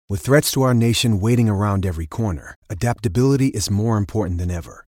With threats to our nation waiting around every corner, adaptability is more important than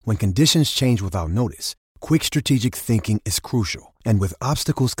ever. When conditions change without notice, quick strategic thinking is crucial. And with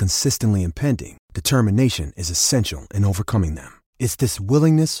obstacles consistently impending, determination is essential in overcoming them. It's this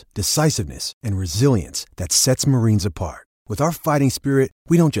willingness, decisiveness, and resilience that sets Marines apart. With our fighting spirit,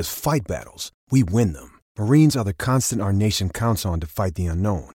 we don't just fight battles, we win them. Marines are the constant our nation counts on to fight the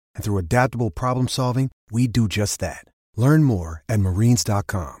unknown. And through adaptable problem solving, we do just that. Learn more at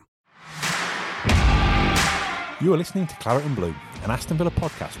marines.com. You are listening to Claret and Blue, an Aston Villa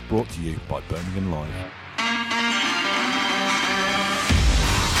podcast brought to you by Birmingham Live.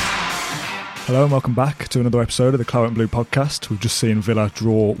 Hello and welcome back to another episode of the Claret and Blue podcast. We've just seen Villa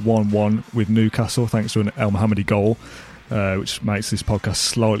draw 1-1 with Newcastle thanks to an El Mohammadi goal, which makes this podcast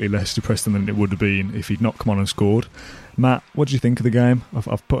slightly less depressing than it would have been if he'd not come on and scored. Matt, what did you think of the game?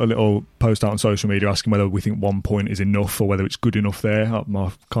 I've put a little post out on social media asking whether we think 1 point is enough or whether it's good enough there. My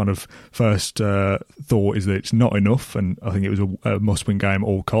kind of first thought is that it's not enough, and I think it was a must-win game at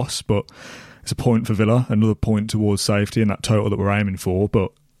all costs, but it's a point for Villa, another point towards safety and that total that we're aiming for,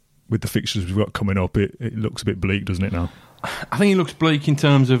 but with the fixtures we've got coming up, it looks a bit bleak, doesn't it now? I think it looks bleak in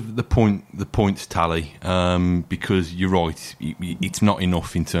terms of the points tally, because you're right, it's not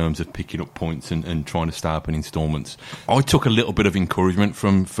enough in terms of picking up points and trying to stay up in instalments. I took a little bit of encouragement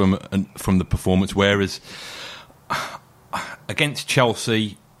from the performance, whereas against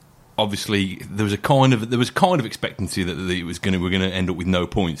Chelsea, obviously there was kind of expectancy that we're going to end up with no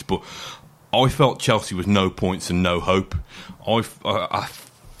points, but I felt Chelsea was no points and no hope. I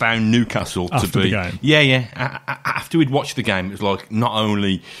found Newcastle to after be... the game. Yeah. After we'd watched the game, it was like, not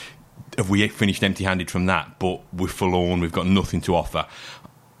only have we finished empty-handed from that, but we're forlorn, we've got nothing to offer.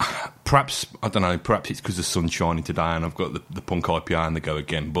 Perhaps, I don't know, perhaps it's because the sun's shining today and I've got the Punk IPA and the go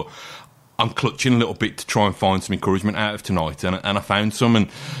again, but I'm clutching a little bit to try and find some encouragement out of tonight, and I found some, and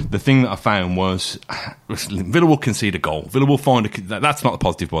the thing that I found was Villa will concede a goal. Villa will find that's not the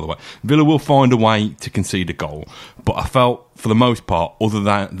positive, by the way. Villa will find a way to concede a goal, but I felt, for the most part,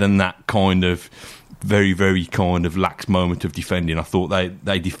 other than that kind of very, very kind of lax moment of defending, I thought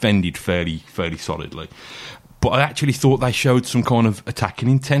they defended fairly solidly. But I actually thought they showed some kind of attacking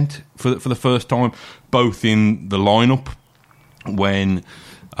intent for the first time, both in the lineup when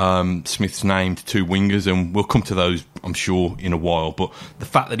Smith's named two wingers, and we'll come to those, I'm sure, in a while. But the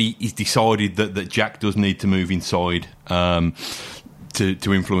fact that he's decided that Jack does need to move inside to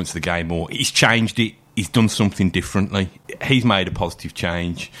influence the game more, he's changed it. He's done something differently. He's made a positive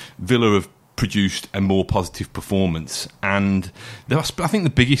change. Villa have produced a more positive performance, and I think the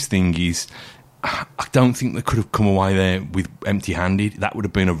biggest thing is, I don't think they could have come away there with empty-handed. That would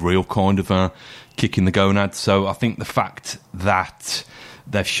have been a real kind of a kick in the gonads. So I think the fact that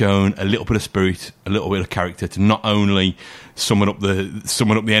they've shown a little bit of spirit, a little bit of character to not only summon up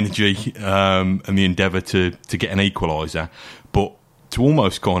the energy and the endeavour to get an equaliser, but to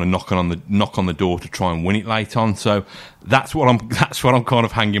almost kind of knock on the door to try and win it late on. So that's what I'm kind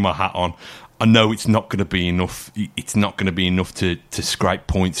of hanging my hat on. I know it's not going to be enough. It's not going to be enough to scrape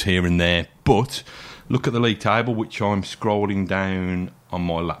points here and there. But look at the league table, which I'm scrolling down on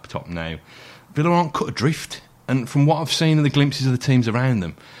my laptop now. Villa aren't cut adrift. And from what I've seen in the glimpses of the teams around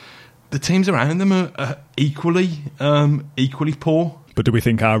them, are equally poor. But do we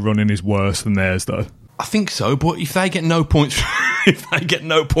think our running is worse than theirs, though? I think so. But if they get no points,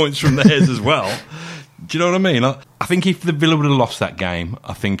 from theirs as well, do you know what I mean? I think if the Villa would have lost that game,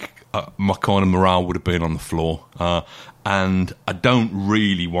 I think my kind of morale would have been on the floor. And I don't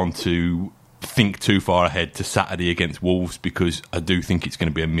really want to think too far ahead to Saturday against Wolves, because I do think it's going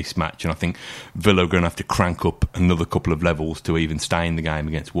to be a mismatch, and I think Villa are going to have to crank up another couple of levels to even stay in the game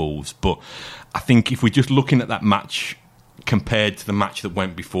against Wolves. But I think if we're just looking at that match compared to the match that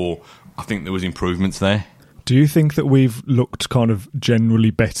went before, I think there was improvements there. Do you think that we've looked kind of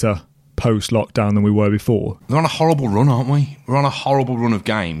generally better post-lockdown than we were before? We're on a horrible run, aren't we? We're on a horrible run of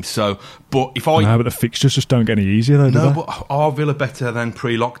games. So, but but the fixtures just don't get any easier, though, do they? But are Villa better than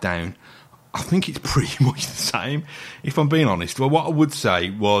pre-lockdown? I think it's pretty much the same, if I'm being honest. Well, what I would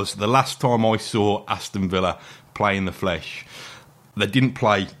say was the last time I saw Aston Villa play in the flesh, they didn't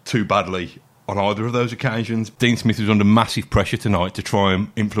play too badly on either of those occasions. Dean Smith was under massive pressure tonight to try and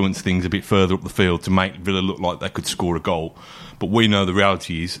influence things a bit further up the field to make Villa look like they could score a goal. But we know the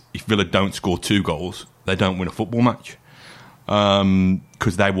reality is, if Villa don't score 2 goals, they don't win a football match.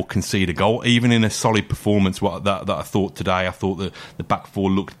 because they will concede a goal. Even in a solid performance that I thought today, I thought that the back four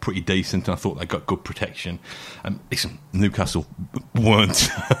looked pretty decent, and I thought they got good protection. Listen, Newcastle weren't.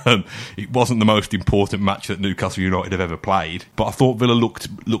 It wasn't the most important match that Newcastle United have ever played, but I thought Villa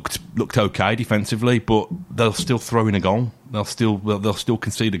looked okay defensively. But they'll still throw in a goal. They'll still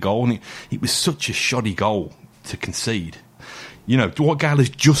concede a goal, and it was such a shoddy goal to concede. You know, Dwight Gale has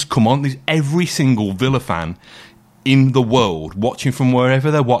just come on. There's every single Villa fan in the world watching from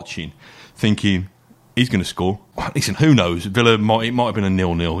wherever they're watching, thinking he's going to score. Listen, who knows? It might have been a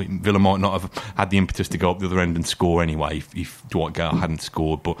 0-0. Villa might not have had the impetus to go up the other end and score anyway if Dwight Gale hadn't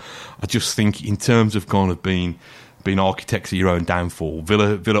scored. But I just think, in terms of kind of being architects of your own downfall,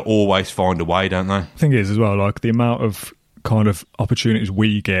 Villa always find a way, don't they? The thing is, as well, like the amount of kind of opportunities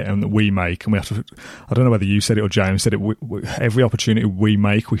we get and that we make, and we have to, I don't know whether you said it or James said it, every opportunity we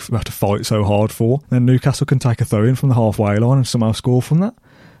make we have to fight so hard for. Then Newcastle can take a throw in from the halfway line and somehow score from that.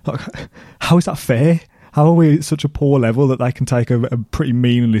 Like, how is that fair? How are we at such a poor level that they can take a pretty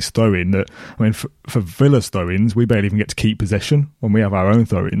meaningless throw in? That, I mean, for Villa's throw-ins, we barely even get to keep possession when we have our own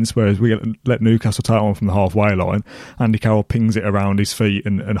throw-ins, whereas we let Newcastle take one from the halfway line. Andy Carroll pings it around his feet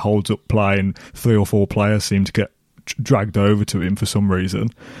and holds up play, and 3 or 4 players seem to get dragged over to him for some reason,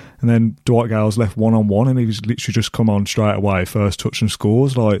 and then Dwight Gale's left one-on-one and he's literally just come on straight away, first touch and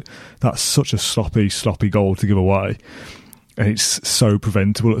scores. Like, that's such a sloppy goal to give away, and it's so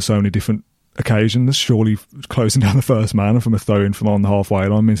preventable at so many different occasions. Surely closing down the first man from a throw-in from on the halfway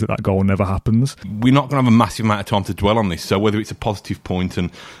line means that goal never happens. We're not going to have a massive amount of time to dwell on this, so whether it's a positive point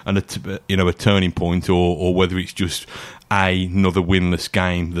and a turning point, or whether it's just another winless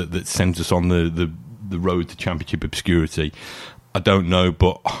game that sends us on the road to championship obscurity, I don't know,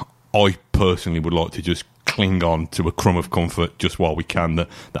 but I personally would like to just cling on to a crumb of comfort just while we can that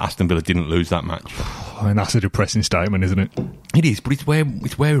Aston Villa didn't lose that match. I mean, that's a depressing statement, isn't it? It is, but it's where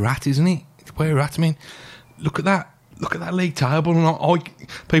we're at, isn't it? It's where we're at. I mean, look at that league table. And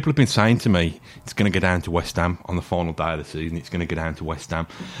people have been saying to me it's going to go down to West Ham on the final day of the season. It's going to go down to West Ham,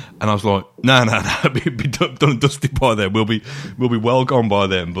 and I was like, no, be done and dusted by then. We'll be well gone by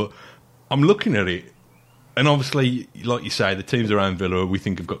then. But I'm looking at it. And obviously, like you say, the teams around Villa we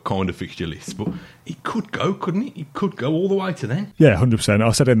think have got kind of fixture lists, but it could go, couldn't it? It could go all the way to then. Yeah, 100%.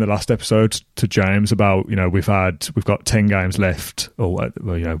 I said in the last episode to James about, we've got 10 games left, or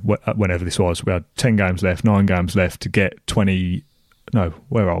whenever this was, we had 10 games left, 9 games left to get 20. No,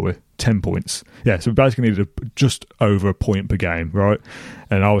 where are we? 10 points. Yeah, so we basically needed just over a point per game, right?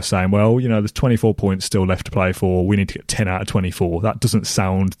 And I was saying, well, there's 24 points still left to play for. We need to get 10 out of 24. That doesn't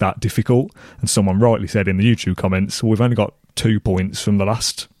sound that difficult. And someone rightly said in the YouTube comments, well, we've only got 2 points from the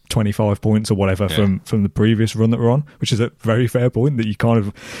last 25 points or whatever from the previous run that we're on, which is a very fair point that you kind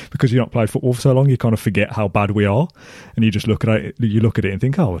of, because you've not played football for so long, you kind of forget how bad we are. And you just look at it and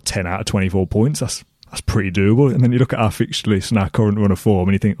think, 10 out of 24 points, that's pretty doable. And then you look at our fixture list and our current run of form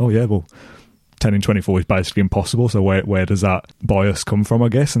and you think, 10 in 24 is basically impossible. So where does that bias come from, I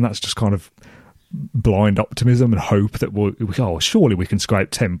guess? And that's just kind of blind optimism and hope that surely we can scrape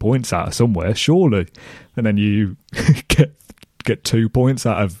 10 points out of somewhere, surely. And then you get 2 points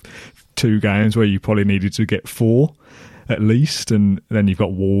out of 2 games where you probably needed to get 4 at least. And then you've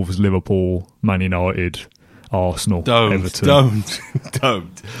got Wolves, Liverpool, Man United, Arsenal, Everton.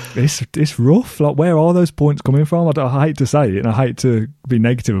 Don't. It's rough. Like, where are those points coming from? I hate to say it, and I hate to be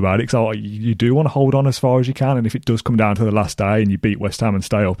negative about it, because you do want to hold on as far as you can, and if it does come down to the last day and you beat West Ham and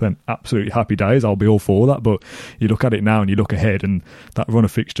stay up, then absolutely happy days. I'll be all for that. But you look at it now and you look ahead, and that run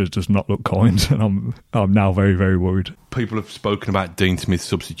of fixtures does not look kind, and I'm now very, very worried. People have spoken about Dean Smith's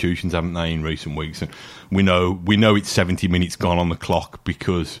substitutions, haven't they, in recent weeks? And we know it's 70 minutes gone on the clock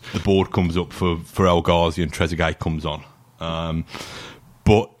because the board comes up for El Ghazi and Trezeguet comes on.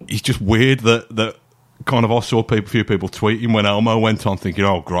 But it's just weird that kind of I saw a few people tweeting when Elmo went on, thinking,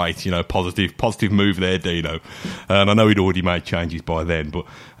 oh, great, positive move there, Dino. And I know he'd already made changes by then,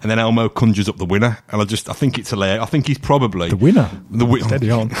 and then Elmo conjures up the winner, and I think it's hilarious. I think he's probably the winner. Steady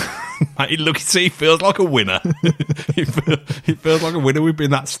on. He feels like a winner. He feels like a winner. We've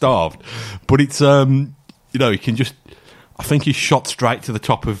been that starved, but it's he can just. I think he's shot straight to the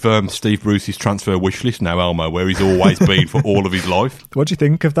top of Steve Bruce's transfer wish list now, Elmo, where he's always been for all of his life. What do you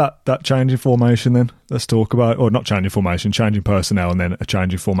think of that change in formation then? Let's talk about, or not changing formation, changing personnel, and then a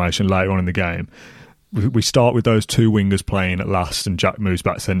change in formation later on in the game. We start with those 2 wingers playing at last, and Jack moves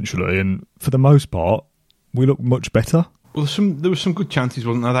back centrally, and for the most part, we look much better. Well, there were some good chances,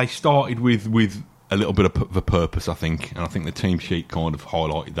 wasn't there? They started with a little bit of a purpose, I think, and I think the team sheet kind of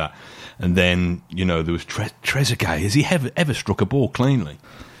highlighted that. And then, there was Trezeguet. Has he ever struck a ball cleanly?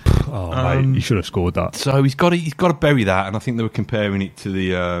 Mate, he should have scored that. So he's got to bury that, and I think they were comparing it to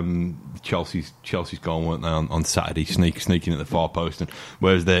the Chelsea's goal, weren't they, on Saturday, sneaking at the far post, and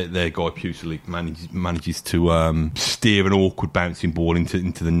whereas their guy Pusilic manages to steer an awkward bouncing ball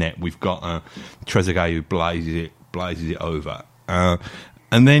into the net. We've got Trezeguet who blazes it over,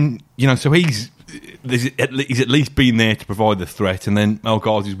 and then so he's at least been there to provide the threat, and then El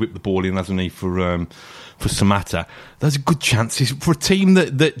Ghazi's whipped the ball in, hasn't he, for Samatta. There's a good chances for a team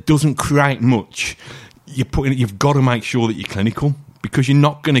that doesn't create much. You've got to make sure that you're clinical, because you're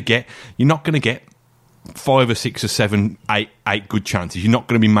not going to get 5 or 6 or 7, 8 good chances. You're not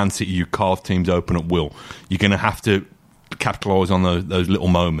going to be Man City who carve teams open at will. You're going to have to capitalise on those little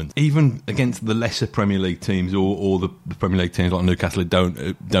moments. Even against the lesser Premier League teams or the Premier League teams like Newcastle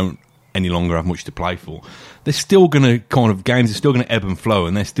don't any longer have much to play for. They're still going to games are still going to ebb and flow,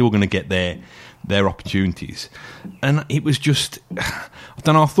 and they're still going to get their opportunities. And it was just, I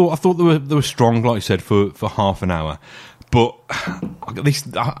don't know. I thought they were strong, like I said, for half an hour. But this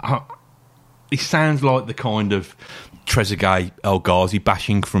sounds like the kind of Trezeguet, El Ghazi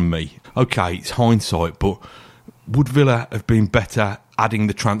bashing from me. Okay, it's hindsight, but would Villa have been better adding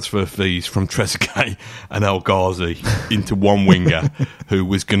the transfer fees from Trezeguet and El Ghazi into one winger who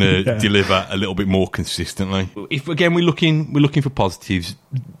was going to deliver a little bit more consistently? If again we're looking for positives,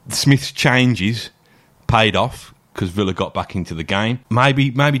 Smith's changes paid off because Villa got back into the game.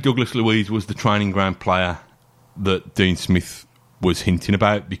 Maybe Douglas Luiz was the training ground player that Dean Smith was hinting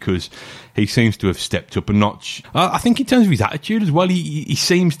about, because he seems to have stepped up a notch. I think in terms of his attitude as well, he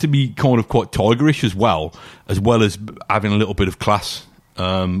seems to be kind of quite tigerish as well as having a little bit of class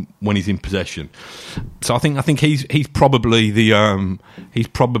when he's in possession. So I think he's probably he's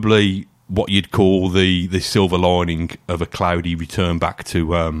probably what you'd call the silver lining of a cloudy return back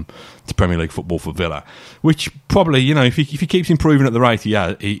to Premier League football for Villa, which probably, if he keeps improving at the rate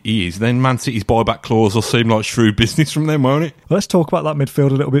he is, then Man City's buyback clause will seem like shrewd business from them, won't it? Well, let's talk about that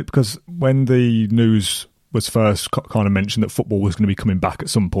midfield a little bit, because when the news was first kind of mentioned that football was going to be coming back at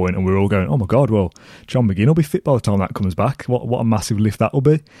some point, and we were all going, oh my God, well, John McGinn will be fit by the time that comes back. What a massive lift that will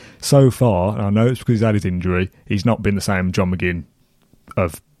be. So far, and I know it's because he's had his injury, he's not been the same John McGinn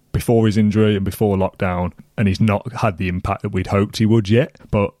of before his injury and before lockdown, and he's not had the impact that we'd hoped he would yet.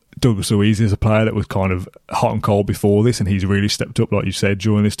 But Douglas Luiz is a player that was kind of hot and cold before this, and he's really stepped up, like you said,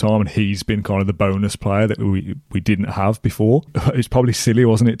 during this time, and he's been kind of the bonus player that we didn't have before. It's probably silly,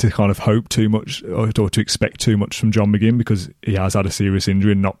 wasn't it, to kind of hope too much or to expect too much from John McGinn, because he has had a serious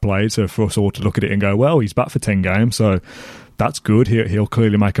injury and not played. So for us all to look at it and go, well, he's back for 10 games, so that's good. He'll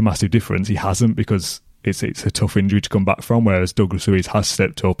clearly make a massive difference. He hasn't, because it's a tough injury to come back from, whereas Douglas Luiz has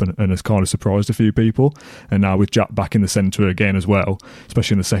stepped up and has kind of surprised a few people. And now with Jack back in the centre again as well,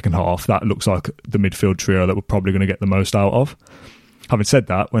 especially in the second half, that looks like the midfield trio that we're probably going to get the most out of. Having said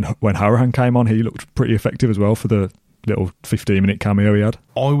that, when Hourihane came on, he looked pretty effective as well for the little 15-minute cameo he had.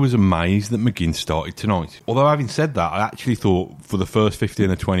 I was amazed that McGinn started tonight. Although, having said that, I actually thought for the first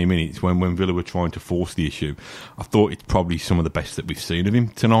 15 or 20 minutes when Villa were trying to force the issue, I thought it's probably some of the best that we've seen of him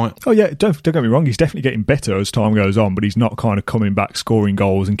tonight. Oh yeah, don't get me wrong, he's definitely getting better as time goes on, but he's not kind of coming back scoring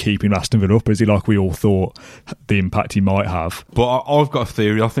goals and keeping Aston Villa up, is he, like we all thought the impact he might have. But I've got a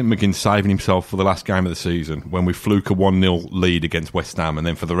theory. I think McGinn's saving himself for the last game of the season, when we fluke a 1-0 lead against West Ham, and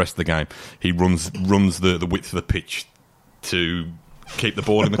then for the rest of the game he runs the width of the pitch to keep the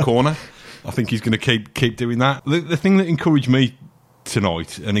ball in the corner. I think he's going to keep doing that. The thing that encouraged me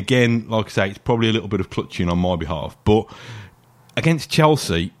tonight, and again, like I say, it's probably a little bit of clutching on my behalf, but against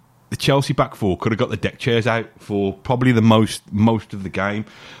Chelsea, the Chelsea back four could have got the deck chairs out for probably the most of the game,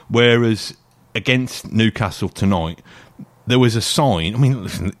 whereas against Newcastle tonight, there was a sign. I mean,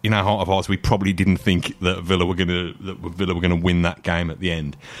 listen, in our heart of hearts, we probably didn't think that Villa were going to win that game at the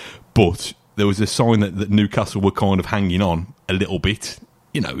end, but there was a sign that Newcastle were kind of hanging on a little bit.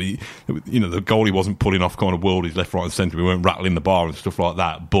 The goalie wasn't pulling off kind of worldies left, right and centre. We weren't rattling the bar and stuff like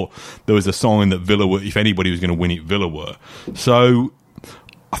that. But there was a sign that Villa were, if anybody was going to win it, Villa were. So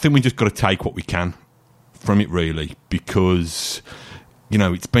I think we just got to take what we can from it, really, because,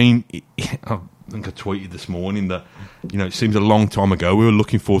 it's been... I think I tweeted this morning that, it seems a long time ago we were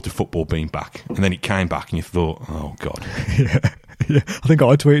looking forward to football being back, and then it came back and you thought, oh, God. Yeah, I think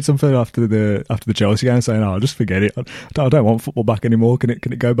I tweeted something after the Chelsea game saying, "Oh, just forget it. I don't want football back anymore. Can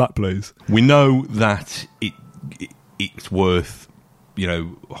it go back, please?" We know that it's worth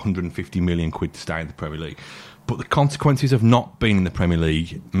 150 million quid to stay in the Premier League, but the consequences of not being in the Premier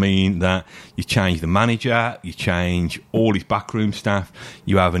League mean that you change the manager, you change all his backroom staff,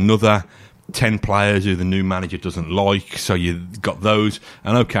 you have another 10 players who the new manager doesn't like, so you've got those,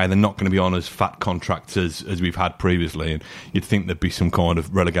 and okay, they're not going to be on as fat contracts as we've had previously, and you'd think there'd be some kind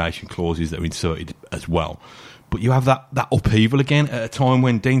of relegation clauses that are inserted as well. But you have that upheaval again at a time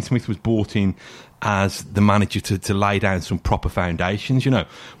when Dean Smith was brought in as the manager to lay down some proper foundations. You know,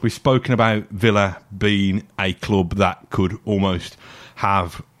 we've spoken about Villa being a club that could almost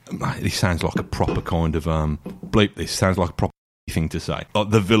have, this sounds like a proper kind of this sounds like a proper thing to say, like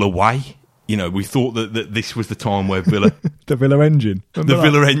the Villa way. You know, we thought that this was the time where Villa... the Villa engine.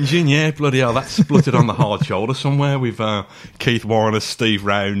 Villa engine, yeah, bloody hell. That's spluttered on the hard shoulder somewhere with Keith Warner, Steve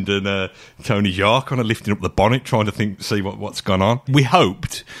Round and Tony Jacques kind of lifting up the bonnet, trying to see what's gone on. We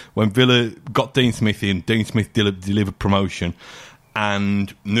hoped when Villa got Dean Smith in, Dean Smith delivered promotion,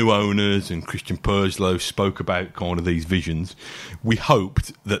 and new owners and Christian Purslow spoke about kind of these visions. We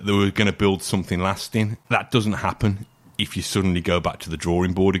hoped that they were going to build something lasting. That doesn't happen if you suddenly go back to the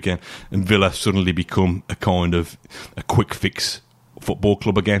drawing board again and Villa suddenly become a kind of a quick fix football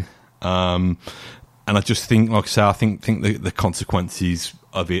club again. And I just think, like I say, I think the consequences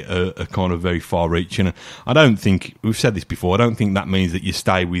of it are kind of very far reaching. And I don't think, we've said this before, I don't think that means that you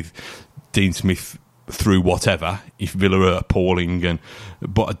stay with Dean Smith through whatever if Villa are appalling,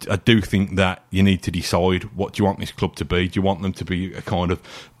 but I do think that you need to decide, what do you want this club to be? Do you want them to be a kind of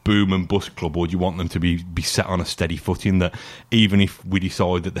boom and bust club, or do you want them to be set on a steady footing that even if we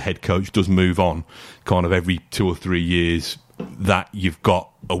decide that the head coach does move on kind of every 2 or 3 years, that you've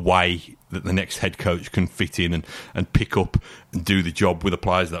got a way that the next head coach can fit in and pick up and do the job with the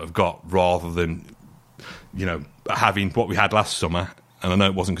players that have got, rather than, you know, having what we had last summer. And I know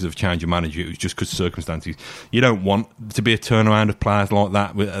it wasn't because of a change of manager, it was just because of circumstances. You don't want to be a turnaround of players like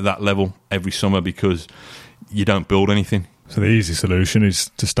that at that level every summer, because you don't build anything. So the easy solution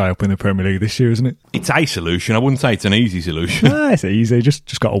is to stay up in the Premier League this year, isn't it? It's a solution. I wouldn't say it's an easy solution. Nah, it's easy.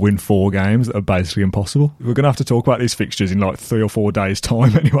 Just got to win 4 games that are basically impossible. We're going to have to talk about these fixtures in like 3 or 4 days'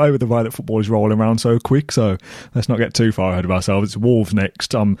 time anyway, with the way that football is rolling around so quick. So let's not get too far ahead of ourselves. It's Wolves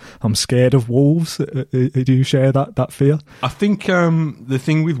next. I'm scared of Wolves. Do you share that fear? I think the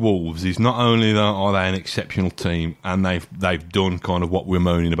thing with Wolves is not only that are they an exceptional team, and they've done kind of what we're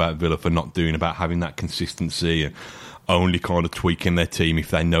moaning about Villa for not doing, about having that consistency and only kind of tweaking their team if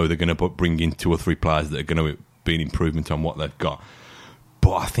they know they're going to bring in 2 or 3 players that are going to be an improvement on what they've got.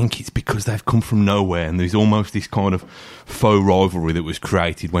 But I think it's because they've come from nowhere, and there's almost this kind of faux rivalry that was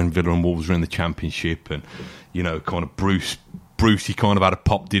created when Villa and Wolves were in the Championship, and, you know, kind of Brucey kind of had a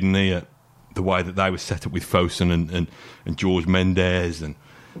pop, didn't he, at the way that they were set up with Fosun and George Mendes, and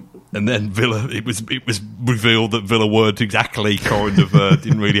then Villa, it was revealed that Villa weren't exactly kind of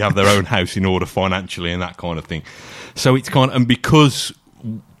didn't really have their own house in order financially and that kind of thing. So it's kind of, and because,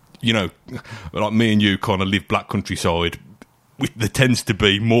 you know, like me and you kind of live black countryside, there tends to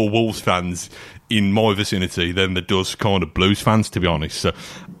be more Wolves fans in my vicinity than there does kind of Blues fans, to be honest. So,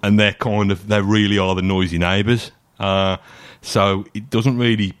 and they really are the noisy neighbours. So it doesn't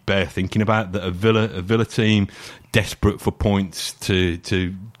really bear thinking about that a Villa team desperate for points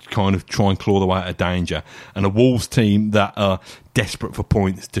to kind of try and claw their way out of danger, and a Wolves team that are desperate for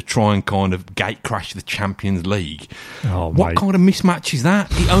points to try and kind of gate crash the Champions League. What kind of mismatch is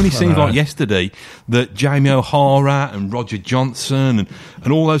that? It only seems like yesterday that Jamie O'Hara and Roger Johnson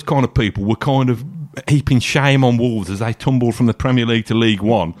and all those kind of people were kind of heaping shame on Wolves as they tumbled from the Premier League to League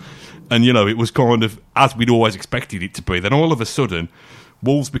One. And, you know, it was kind of as we'd always expected it to be. Then all of a sudden,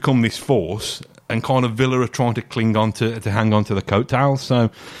 Wolves become this force, and kind of Villa are trying to cling on to hang on to the coattails.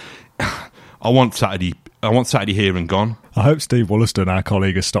 So I want Saturday here and gone. I hope Steve Wollaston, our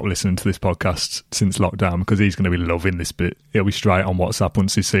colleague, has stopped listening to this podcast since lockdown, because he's going to be loving this bit. He'll be straight on WhatsApp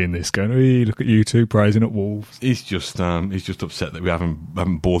once he's seen this, going, "Hey, look at you two praising at Wolves." He's just upset that we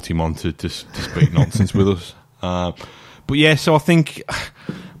haven't brought him on to speak nonsense with us. But yeah, so I think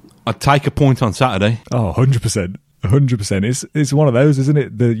I'd take a point on Saturday. Oh, 100%. 100%. It's one of those, isn't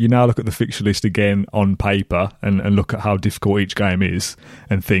it? You now look at the fixture list again on paper and look at how difficult each game is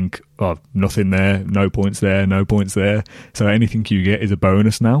and think, oh, nothing there, no points there, no points there. So anything you get is a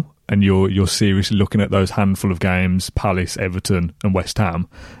bonus now, and you're seriously looking at those handful of games, Palace, Everton and West Ham,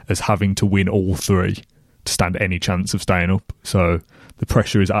 as having to win all 3 to stand any chance of staying up. So the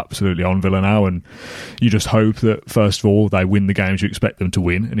pressure is absolutely on Villa now, and you just hope that, first of all, they win the games you expect them to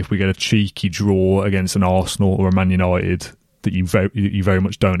win, and if we get a cheeky draw against an Arsenal or a Man United, that you very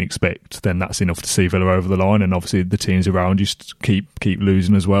much don't expect, then that's enough to see Villa over the line. And obviously the teams around you keep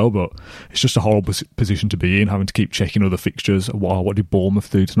losing as well. But it's just a horrible position to be in, having to keep checking other fixtures. Wow, what did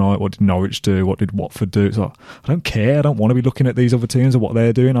Bournemouth do tonight? What did Norwich do? What did Watford do? It's like, I don't care. I don't want to be looking at these other teams and what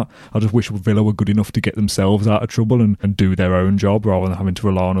they're doing. I just wish Villa were good enough to get themselves out of trouble and do their own job rather than having to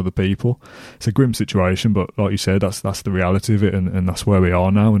rely on other people. It's a grim situation, but like you said, that's the reality of it, and that's where we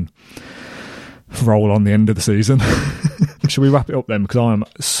are now. And roll on the end of the season. Should we wrap it up then? Because I'm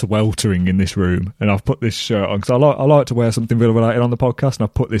sweltering in this room, and I've put this shirt on because I like to wear something Villa related on the podcast, and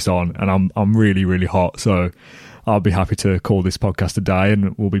I've put this on, and I'm really, really hot. So I'll be happy to call this podcast a day,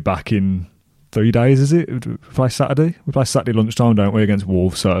 and we'll be back in 3 days. Is it? We play Saturday. We play Saturday lunchtime, don't we, against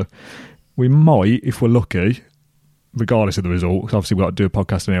Wolves? So we might, if we're lucky, regardless of the result, because obviously we've got to do a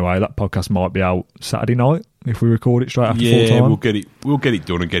podcast anyway. That podcast might be out Saturday night if we record it straight after full time. Yeah, we'll get it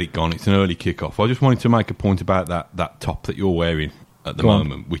done and get it gone. It's an early kick-off. I just wanted to make a point about that top that you're wearing at the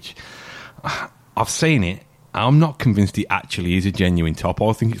moment, which I've seen it. I'm not convinced it actually is a genuine top.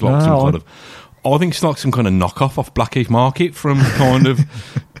 I think it's like I think it's like some kind of knockoff off Blackheath Market from kind of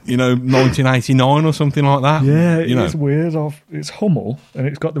 1989 or something like that. Yeah, it's weird. It's Hummel, and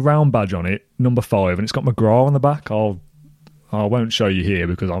it's got the round badge on it, number 5, and it's got McGrath on the back. I won't show you here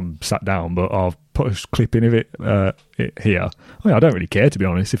because I'm sat down, but I'll put a clip in of it here. I don't really care, to be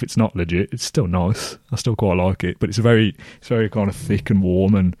honest. If it's not legit, it's still nice. I still quite like it, but it's very kind of thick and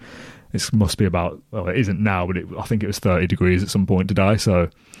warm, and it must be about, well, it isn't now, but I think it was 30 degrees at some point today. So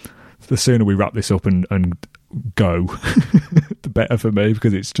the sooner we wrap this up and go, the better for me,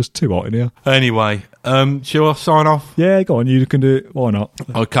 because it's just too hot in here. Anyway, shall I sign off? Yeah, go on, you can do it. Why not?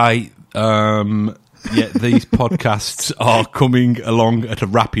 Okay. Yeah, these podcasts are coming along at a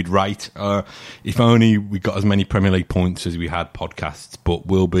rapid rate. If only we got as many Premier League points as we had podcasts, but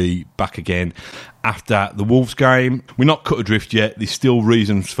we'll be back again after the Wolves game. We're not cut adrift yet. There's still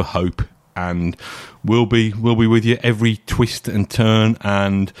reasons for hope, and we'll be with you every twist and turn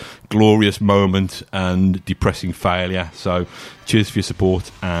and glorious moment and depressing failure. So cheers for your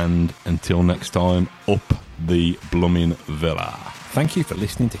support, and until next time, up the bloomin' Villa. Thank you for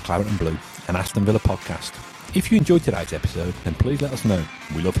listening to Claret and Blue, an Aston Villa podcast. If you enjoyed today's episode, then please let us know.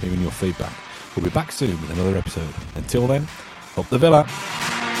 We love hearing your feedback. We'll be back soon with another episode. Until then, up the Villa.